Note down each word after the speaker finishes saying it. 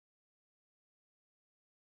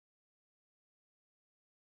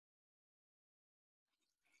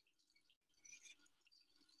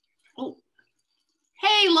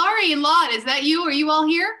Hey, Laurie and Laud, is that you? Are you all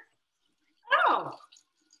here? Oh,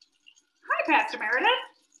 hi, Pastor Meredith.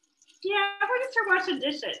 Yeah, we're just here washing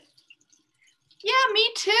dishes. Yeah, me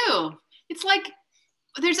too. It's like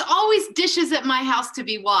there's always dishes at my house to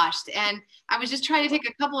be washed. And I was just trying to take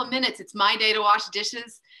a couple of minutes. It's my day to wash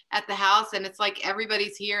dishes at the house. And it's like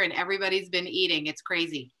everybody's here and everybody's been eating. It's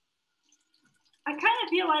crazy. I kind of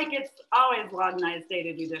feel like it's always Laud and I's day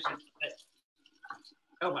to do dishes, but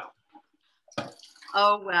oh well.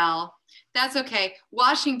 Oh, well, that's okay.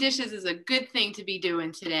 Washing dishes is a good thing to be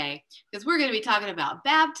doing today because we're going to be talking about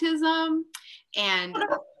baptism and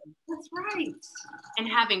that's right. And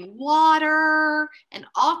having water and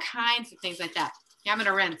all kinds of things like that. Yeah, I'm going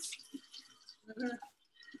to rinse. Mm-hmm.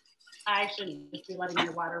 I shouldn't just be letting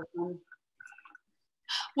the water run.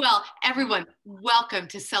 Well, everyone, welcome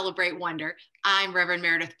to Celebrate Wonder. I'm Reverend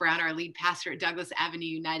Meredith Brown, our lead pastor at Douglas Avenue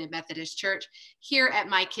United Methodist Church, here at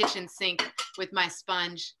my kitchen sink with my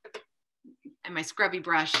sponge and my scrubby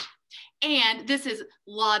brush. And this is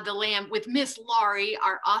Laud the Lamb with Miss Laurie,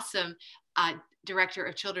 our awesome Director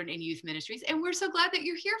of Children and Youth Ministries. And we're so glad that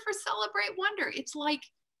you're here for Celebrate Wonder. It's like,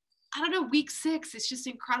 I don't know, week 6. It's just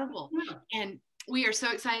incredible. Yeah. And we are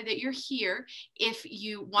so excited that you're here. If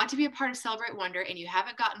you want to be a part of Celebrate Wonder and you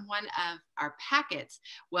haven't gotten one of our packets,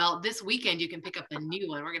 well, this weekend you can pick up a new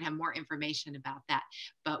one. We're going to have more information about that.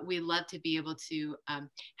 But we love to be able to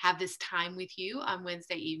have this time with you on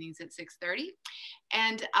Wednesday evenings at 6:30.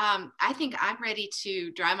 And I think I'm ready to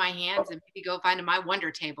dry my hands and maybe go find my Wonder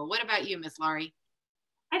table. What about you, Miss Laurie?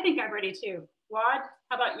 I think I'm ready too. Laud,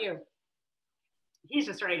 how about you? He's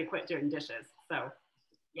just ready to quit doing dishes. So,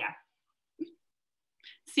 yeah.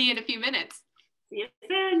 See you in a few minutes. See you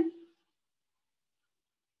soon.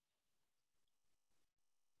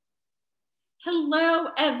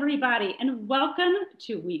 Hello, everybody, and welcome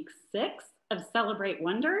to week 6 of Celebrate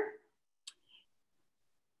Wonder.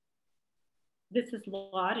 This is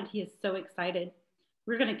Laud, and he is so excited.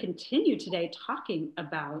 We're going to continue today talking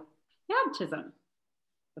about baptism.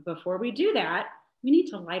 But before we do that, we need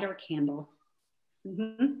to light our candle. We're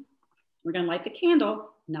going to light the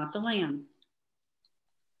candle, not the lamb.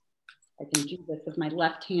 I can do this with my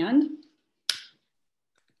left hand.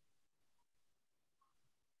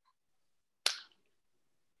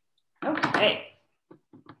 Okay.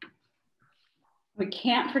 We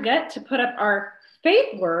can't forget to put up our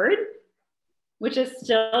faith word, which is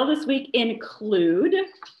still this week, including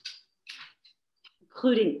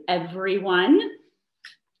everyone.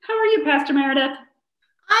 How are you, Pastor Meredith?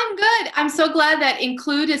 I'm good. I'm so glad that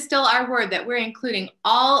include is still our word, that we're including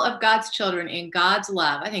all of God's children in God's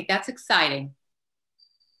love. I think that's exciting.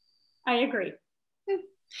 I agree.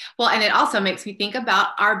 Well, and it also makes me think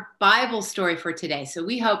about our Bible story for today. So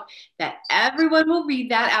we hope that everyone will read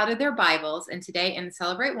that out of their Bibles. And today in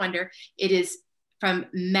Celebrate Wonder, it is from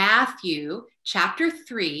Matthew chapter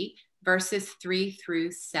 3, verses 3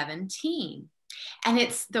 through 17. And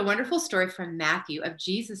it's the wonderful story from Matthew of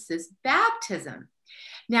Jesus's baptism.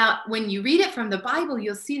 Now, when you read it from the Bible,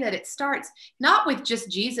 you'll see that it starts not with just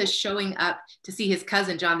Jesus showing up to see his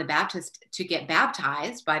cousin John the Baptist to get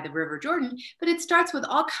baptized by the River Jordan, but it starts with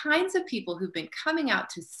all kinds of people who've been coming out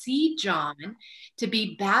to see John, to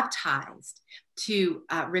be baptized, to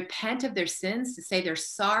repent of their sins, to say they're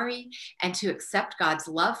sorry, and to accept God's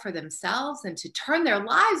love for themselves and to turn their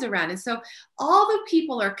lives around. And so all the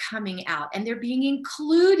people are coming out and they're being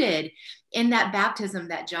included in that baptism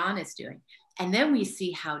that John is doing. And then we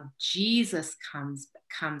see how Jesus comes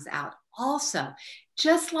out also.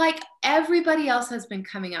 Just like everybody else has been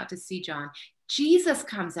coming out to see John, Jesus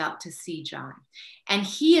comes out to see John. And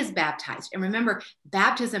he is baptized. And remember,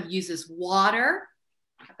 baptism uses water.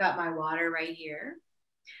 I've got my water right here.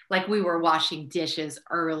 Like we were washing dishes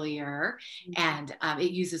earlier. And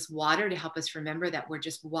it uses water to help us remember that we're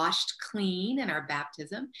just washed clean in our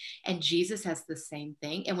baptism. And Jesus has the same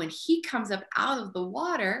thing. And when he comes up out of the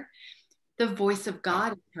water, the voice of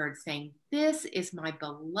God is heard saying, "This is my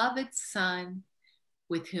beloved Son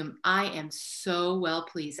with whom I am so well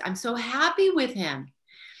pleased." I'm so happy with him.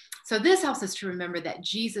 So this helps us to remember that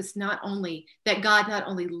God not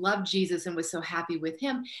only loved Jesus and was so happy with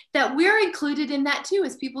him, that we're included in that too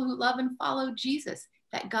as people who love and follow Jesus,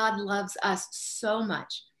 that God loves us so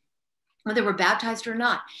much, whether we're baptized or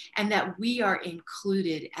not, and that we are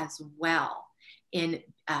included as well in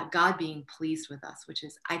God being pleased with us, which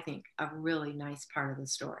is, I think, a really nice part of the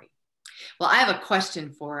story. Well, I have a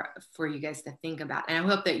question for you guys to think about, and I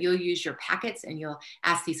hope that you'll use your packets and you'll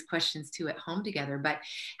ask these questions too at home together. But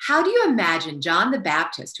how do you imagine John the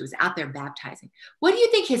Baptist, who was out there baptizing, what do you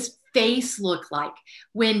think his face looked like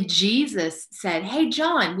when Jesus said, "Hey,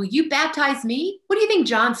 John, will you baptize me?" What do you think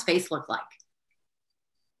John's face looked like?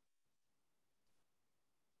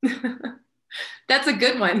 That's a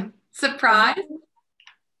good one. Surprise?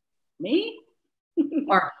 Me?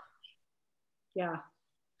 Or Yeah.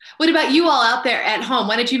 what about you all out there at home?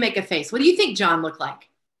 Why don't you make a face? What do you think John looked like?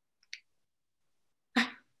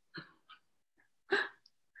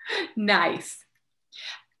 Nice.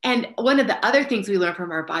 And one of the other things we learn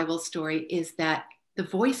from our Bible story is that the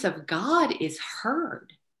voice of God is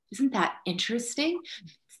heard. Isn't that interesting?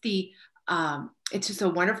 It's just a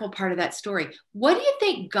wonderful part of that story. What do you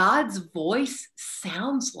think God's voice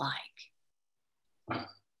sounds like?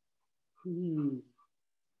 Hmm.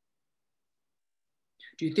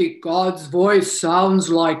 Do you think God's voice sounds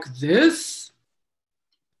like this?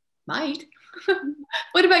 Might.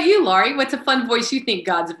 What about you, Laurie? What's a fun voice you think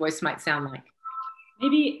God's voice might sound like?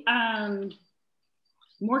 Maybe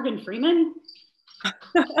Morgan Freeman.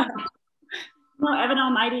 Well, Evan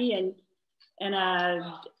Almighty and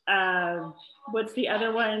what's the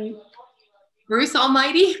other one? Bruce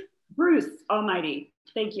Almighty? Bruce Almighty.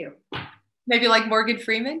 Thank you. Maybe like Morgan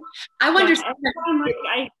Freeman? I wonder.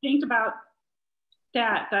 I think about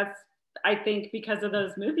that. I think because of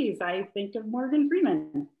those movies, I think of Morgan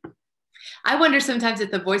Freeman. I wonder sometimes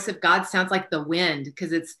if the voice of God sounds like the wind,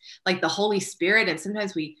 because it's like the Holy Spirit. And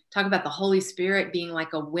sometimes we talk about the Holy Spirit being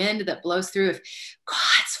like a wind that blows through. If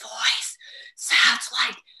God's voice sounds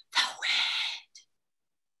like the wind,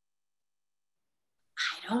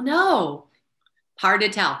 I don't know. Hard to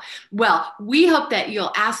tell. Well, we hope that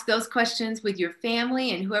you'll ask those questions with your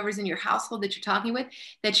family and whoever's in your household that you're talking with,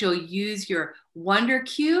 that you'll use your Wonder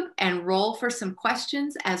Cube and roll for some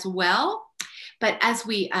questions as well. But as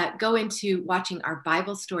we go into watching our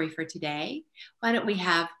Bible story for today, why don't we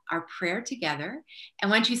have our prayer together? And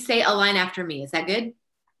why don't you say a line after me? Is that good?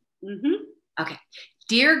 Mm-hmm. Okay.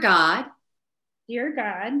 Dear God. Dear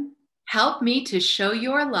God. Help me to show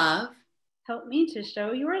your love. Help me to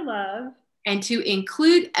show your love. And to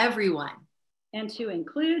include everyone. And to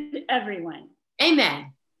include everyone.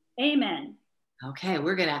 Amen. Amen. Okay,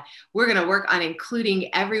 we're gonna work on including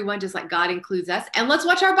everyone just like God includes us. And let's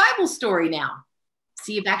watch our Bible story now.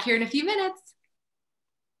 See you back here in a few minutes.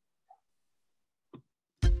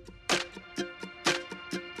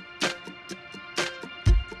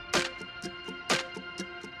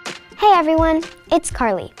 Hey everyone, it's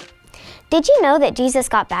Carly. Did you know that Jesus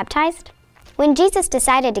got baptized? When Jesus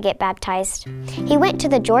decided to get baptized, he went to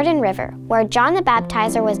the Jordan River where John the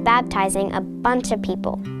Baptizer was baptizing a bunch of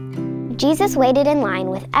people. Jesus waited in line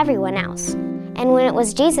with everyone else, and when it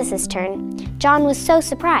was Jesus' turn, John was so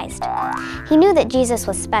surprised. He knew that Jesus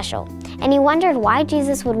was special, and he wondered why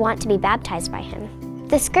Jesus would want to be baptized by him.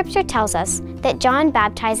 The scripture tells us that John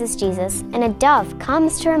baptizes Jesus, and a dove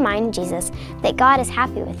comes to remind Jesus that God is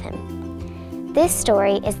happy with him. This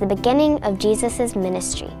story is the beginning of Jesus'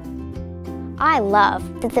 ministry. I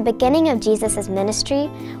love that the beginning of Jesus'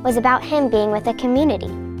 ministry was about him being with a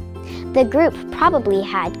community. The group probably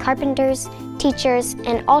had carpenters, teachers,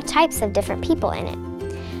 and all types of different people in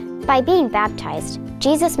it. By being baptized,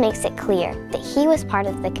 Jesus makes it clear that he was part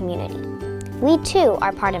of the community. We too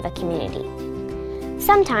are part of a community.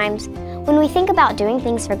 Sometimes, when we think about doing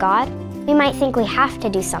things for God, we might think we have to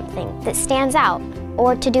do something that stands out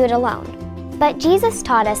or to do it alone. But Jesus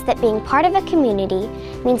taught us that being part of a community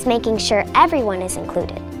means making sure everyone is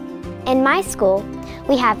included. In my school,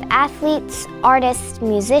 we have athletes, artists,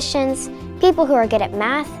 musicians, people who are good at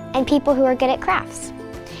math, and people who are good at crafts.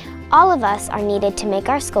 All of us are needed to make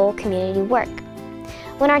our school community work.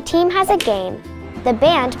 When our team has a game, the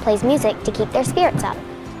band plays music to keep their spirits up.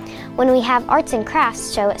 When we have arts and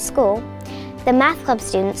crafts show at school, the math club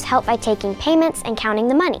students help by taking payments and counting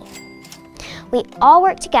the money. We all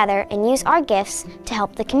work together and use our gifts to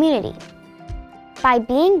help the community. By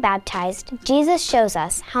being baptized, Jesus shows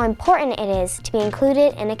us how important it is to be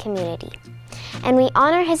included in a community. And we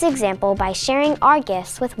honor his example by sharing our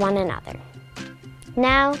gifts with one another.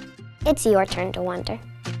 Now, it's your turn to wonder.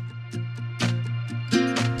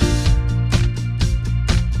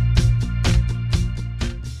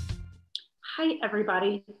 Hi,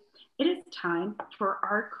 everybody. It is time for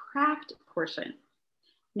our craft portion.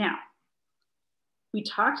 Now, we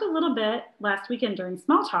talked a little bit last weekend during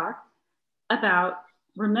small talk about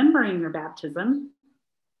remembering your baptism.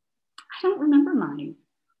 I don't remember mine.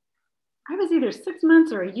 I was either 6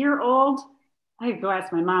 months or a year old. I could go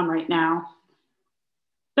ask my mom right now.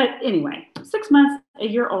 But anyway, 6 months, a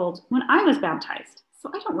year old when I was baptized. So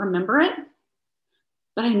I don't remember it,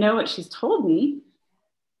 but I know what she's told me.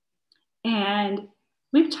 And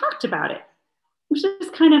we've talked about it, which is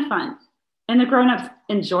kind of fun. And the grown-ups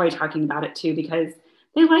enjoy talking about it too because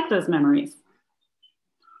they like those memories.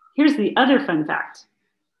 Here's the other fun fact.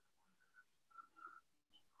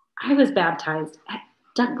 I was baptized at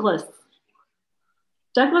Douglas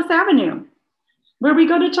Avenue, where we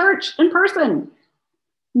go to church in person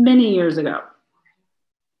many years ago.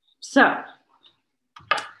 So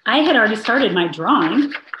I had already started my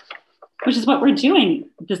drawing, which is what we're doing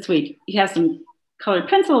this week. You have some colored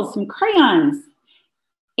pencils, some crayons,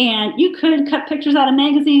 and you could cut pictures out of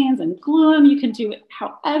magazines and glue them. You can do it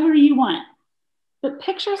however you want. But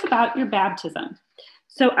pictures about your baptism.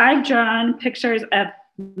 So I've drawn pictures of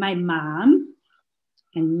my mom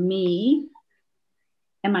and me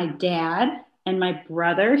and my dad and my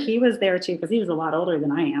brother. He was there too because he was a lot older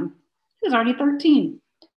than I am. He was already 13.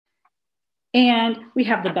 And we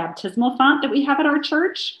have the baptismal font that we have at our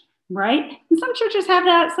church, right? And some churches have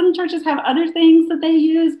that. Some churches have other things that they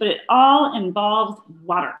use, but it all involves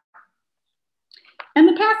water. And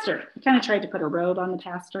the pastor, I kind of tried to put a robe on the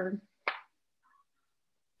pastor.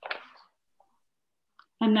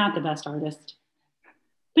 I'm not the best artist,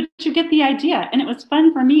 but you get the idea. And it was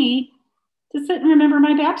fun for me to sit and remember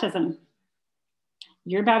my baptism.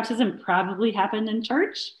 Your baptism probably happened in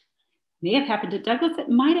church. May have happened at Douglas. It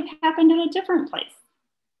might have happened in a different place.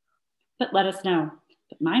 But let us know.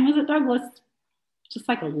 But mine was at Douglas, just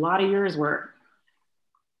like a lot of yours were.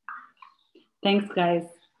 Thanks, guys.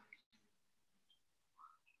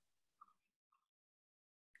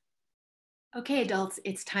 Okay, adults,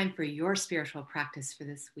 it's time for your spiritual practice for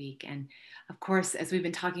this week. And of course, as we've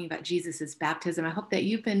been talking about Jesus's baptism, I hope that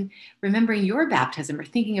you've been remembering your baptism or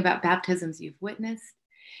thinking about baptisms you've witnessed.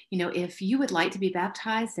 You know, if you would like to be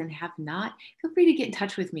baptized and have not, feel free to get in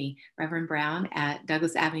touch with me, Reverend Brown at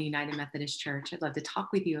Douglas Avenue United Methodist Church. I'd love to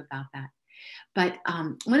talk with you about that. But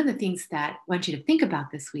one of the things that I want you to think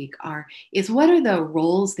about this week is what are the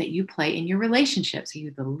roles that you play in your relationships? Are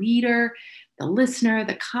you the leader, the listener,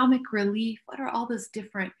 the comic relief? What are all those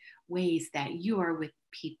different ways that you are with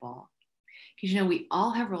people? Because, you know, we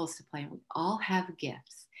all have roles to play and we all have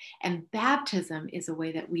gifts. And baptism is a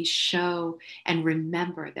way that we show and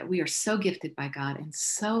remember that we are so gifted by God and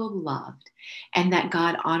so loved, and that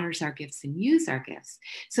God honors our gifts and uses our gifts.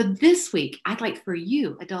 So this week, I'd like for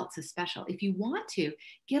you, adults especially, if you want to,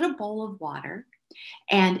 get a bowl of water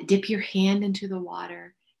and dip your hand into the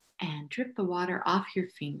water and drip the water off your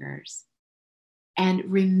fingers. And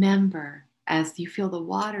remember, as you feel the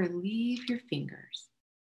water leave your fingers,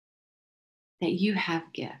 that you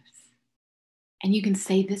have gifts. And you can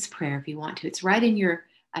say this prayer if you want to. It's right in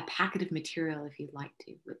a packet of material if you'd like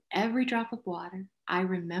to. With every drop of water, I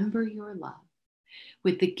remember your love.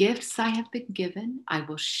 With the gifts I have been given, I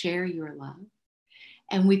will share your love.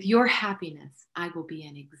 And with your happiness, I will be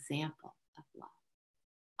an example of love.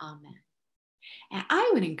 Amen. And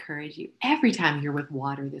I would encourage you every time you're with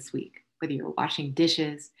water this week, whether you're washing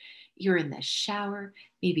dishes, you're in the shower,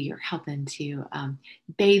 maybe you're helping to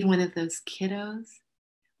bathe one of those kiddos.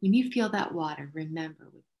 When you feel that water, remember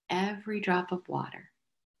with every drop of water,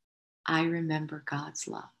 I remember God's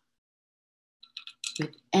love.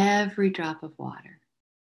 With every drop of water,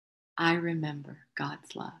 I remember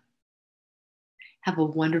God's love. Have a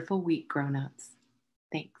wonderful week, grown-ups.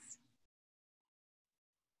 Thanks.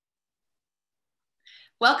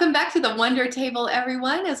 Welcome back to the Wonder Table,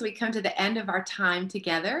 everyone. As we come to the end of our time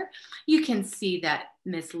together, you can see that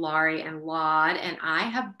Miss Laurie and Laud and I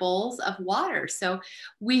have bowls of water. So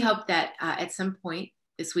we hope that at some point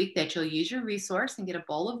this week that you'll use your resource and get a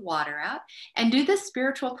bowl of water out and do this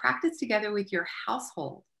spiritual practice together with your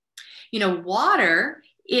household. You know, water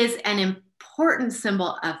is an important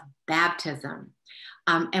symbol of baptism.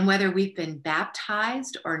 And whether we've been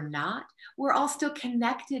baptized or not, we're all still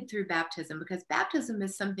connected through baptism, because baptism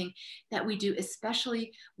is something that we do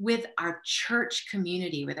especially with our church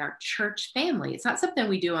community, with our church family. It's not something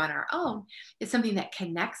we do on our own. It's something that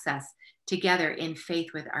connects us together in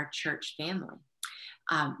faith with our church family,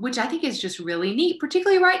 which I think is just really neat,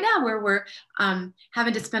 particularly right now where we're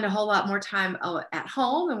having to spend a whole lot more time at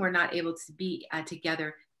home and we're not able to be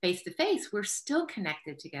together face to face. We're still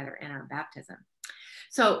connected together in our baptism.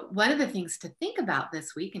 So one of the things to think about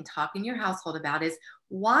this week and talk in your household about is,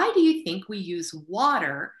 why do you think we use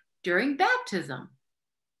water during baptism?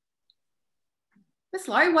 Miss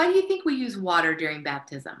Laurie, why do you think we use water during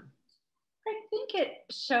baptism? I think it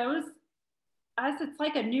shows us it's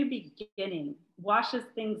like a new beginning, washes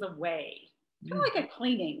things away, kind of like a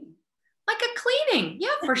cleaning. Like a cleaning, yeah,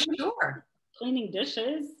 for sure. Cleaning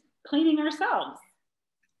dishes, cleaning ourselves.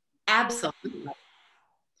 Absolutely.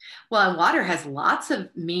 Well, and water has lots of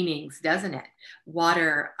meanings, doesn't it?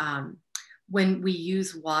 Water, when we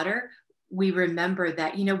use water, we remember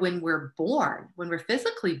that, when we're born, when we're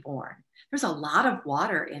physically born, there's a lot of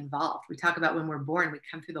water involved. We talk about when we're born, we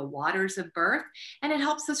come through the waters of birth, and it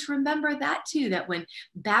helps us remember that too, that when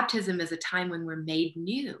baptism is a time when we're made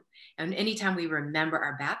new. And anytime we remember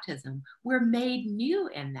our baptism, we're made new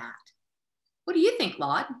in that. What do you think,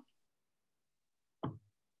 Laud?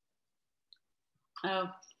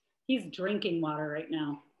 Oh, he's drinking water right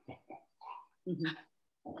now.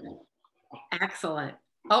 Excellent.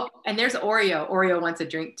 Oh, and there's Oreo. Oreo wants a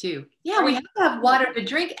drink too. Yeah, we have to have water to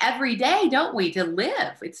drink every day, don't we, to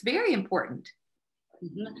live? It's very important.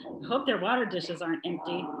 I hope their water dishes aren't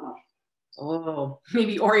empty. Oh,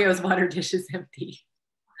 maybe Oreo's water dish is empty.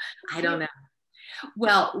 I don't know.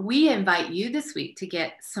 Well, we invite you this week to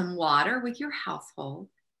get some water with your household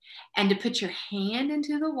and to put your hand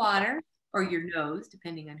into the water, or your nose,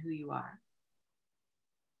 depending on who you are.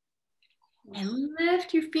 And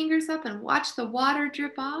lift your fingers up and watch the water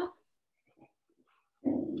drip off.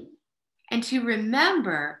 And to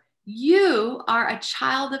remember, you are a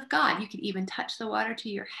child of God. You can even touch the water to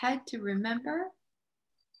your head to remember.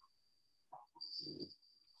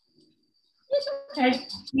 As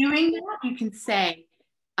you're doing that, you can say,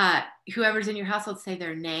 whoever's in your household, say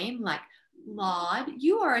their name, like, Laud,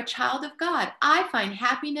 you are a child of God. I find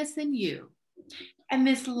happiness in you. And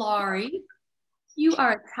Miss Laurie, you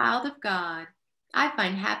are a child of God. I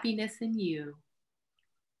find happiness in you.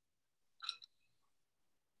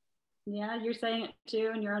 Yeah, you're saying it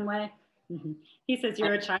too in your own way. He says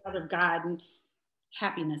you're a child of God and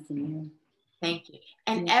happiness in you. Thank you.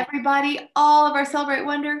 And everybody, all of our Celebrate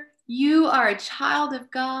Wonder, you are a child of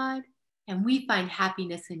God and we find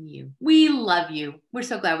happiness in you. We love you. We're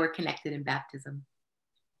so glad we're connected in baptism.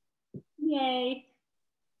 Yay.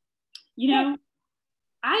 You know,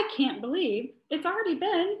 I can't believe it's already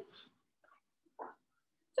been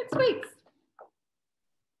 6 weeks.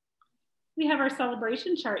 We have our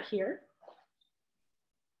celebration chart here.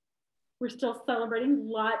 We're still celebrating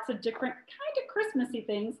lots of different kind of Christmassy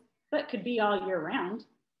things that could be all year round.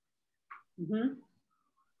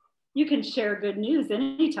 You can share good news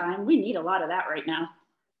anytime. We need a lot of that right now.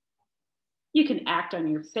 You can act on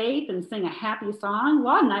your faith and sing a happy song.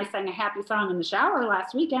 Laud and I sang a happy song in the shower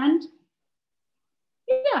last weekend.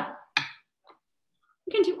 Yeah,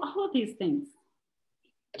 you can do all of these things.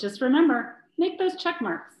 Just remember, make those check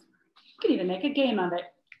marks. You can even make a game of it.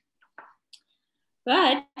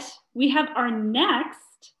 But we have our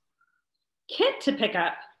next kit to pick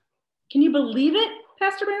up. Can you believe it,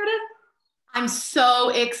 Pastor Meredith? I'm so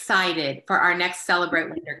excited for our next Celebrate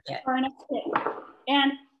Wonder kit. For our next kit.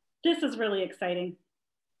 And this is really exciting.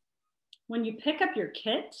 When you pick up your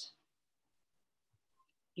kit,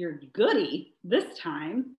 your goodie this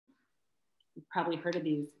time, you've probably heard of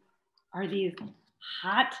these, are these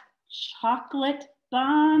hot chocolate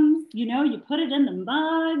bombs. You know, you put it in the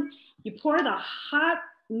mug, you pour the hot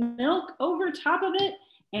milk over top of it,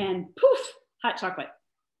 and poof, hot chocolate.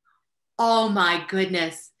 Oh my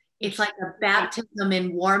goodness. It's like a baptism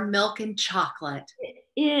in warm milk and chocolate.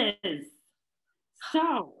 It is.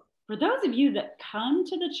 So, for those of you that come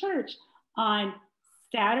to the church on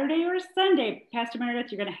Saturday or Sunday, Pastor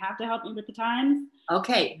Meredith, you're going to have to help me with the times.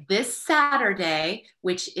 Okay, this Saturday,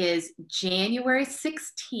 which is January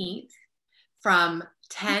 16th, from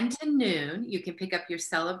 10 to noon, you can pick up your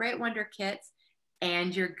Celebrate Wonder kits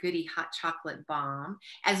and your goodie hot chocolate bomb,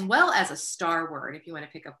 as well as a Star Word if you want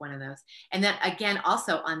to pick up one of those. And then again,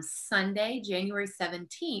 also on Sunday, January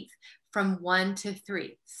 17th, from 1 to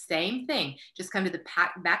 3. Same thing. Just come to the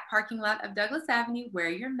back parking lot of Douglas Avenue,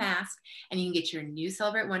 wear your mask, and you can get your new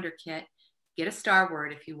Celebrate Wonder kit, get a Star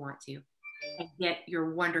Word if you want to, and get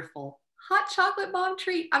your wonderful hot chocolate bomb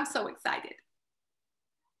treat. I'm so excited.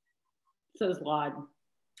 So is Laud.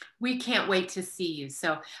 We can't wait to see you.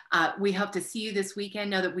 So we hope to see you this weekend.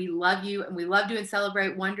 Know that we love you and we love doing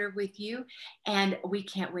Celebrate Wonder with you. And we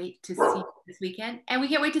can't wait to see you this weekend. And we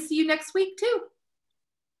can't wait to see you next week too.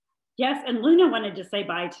 Yes, and Luna wanted to say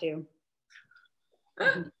bye too.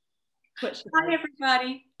 Bye,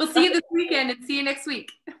 everybody. We'll see you this weekend and see you next week.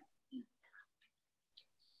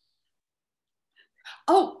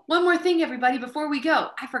 Oh, one more thing, everybody, before we go.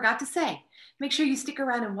 I forgot to say, make sure you stick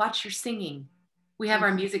around and watch your singing. We have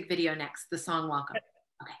our music video next, the song Welcome.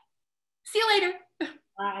 Okay. See you later.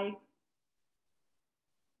 Bye.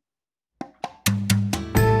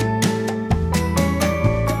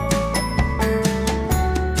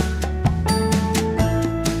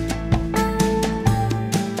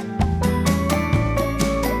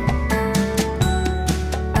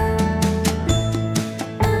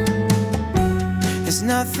 There's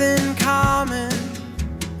nothing common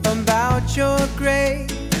about your grace,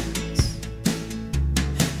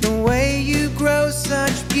 the way you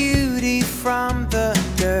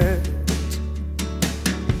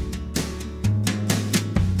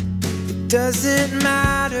doesn't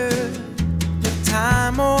matter the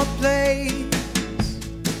time or place.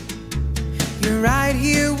 You're right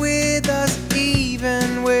here with us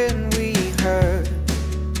even when we hurt.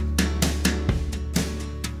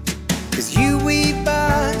 'Cause you weave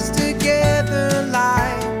us together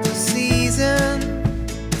like the seasons.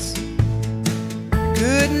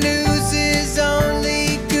 Good news is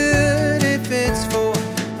only good if it's for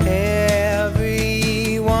everyone.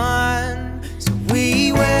 So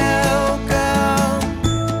we welcome,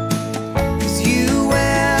 'cause you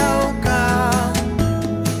welcome.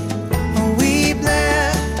 Oh, we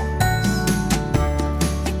bless,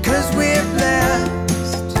 because we're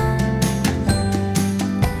blessed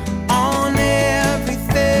on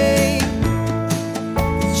everything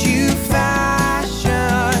that you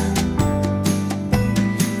fashion.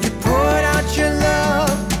 You poured out your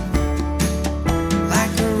love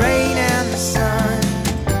like the rain and the sun.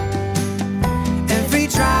 Every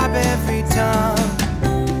tribe, every tongue,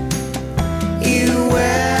 you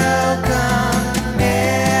welcome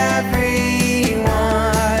everyone.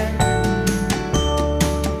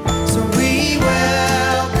 So we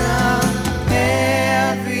welcome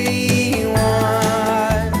everyone.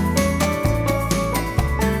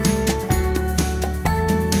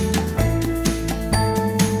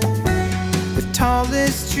 The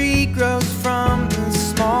tallest tree grows from the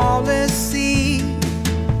smallest seed.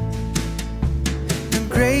 The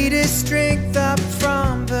greatest strength up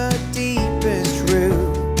from the deepest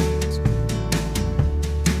roots.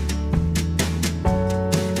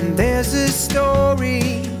 And there's a story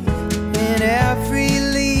in every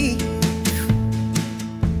leaf,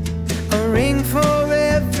 a ring for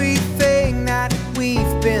everything that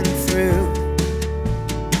we've been through,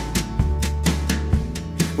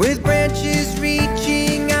 with branches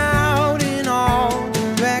reaching out in all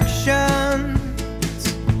directions.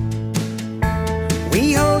 We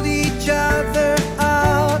hold each other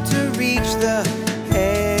up to reach the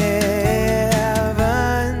heavens.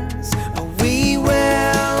 Oh, we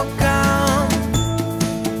welcome,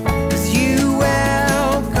 'cause you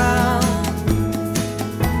welcome.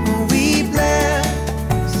 Oh, we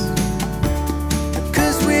bless,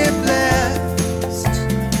 because we're blessed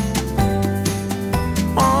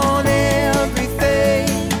on everything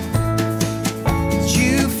that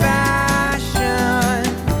you fashion.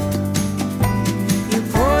 You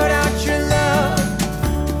poured out your love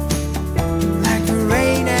like the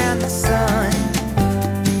rain and the sun.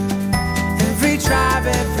 Every tribe,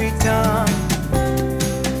 every tongue,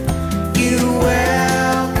 you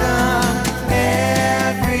welcome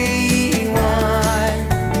everyone.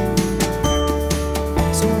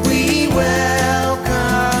 So we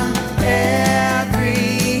welcome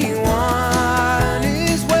everyone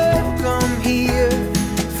is welcome here,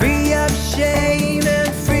 free of shame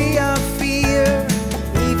and free of fear.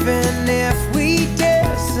 Even if we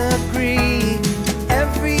disagree,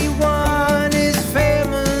 everyone is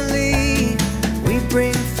family. We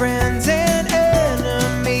bring friends and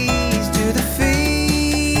enemies to the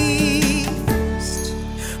feast,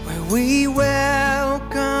 where we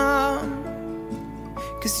welcome,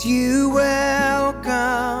 'cause you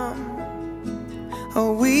welcome.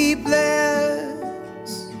 Oh, we bless,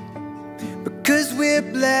 because we're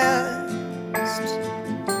blessed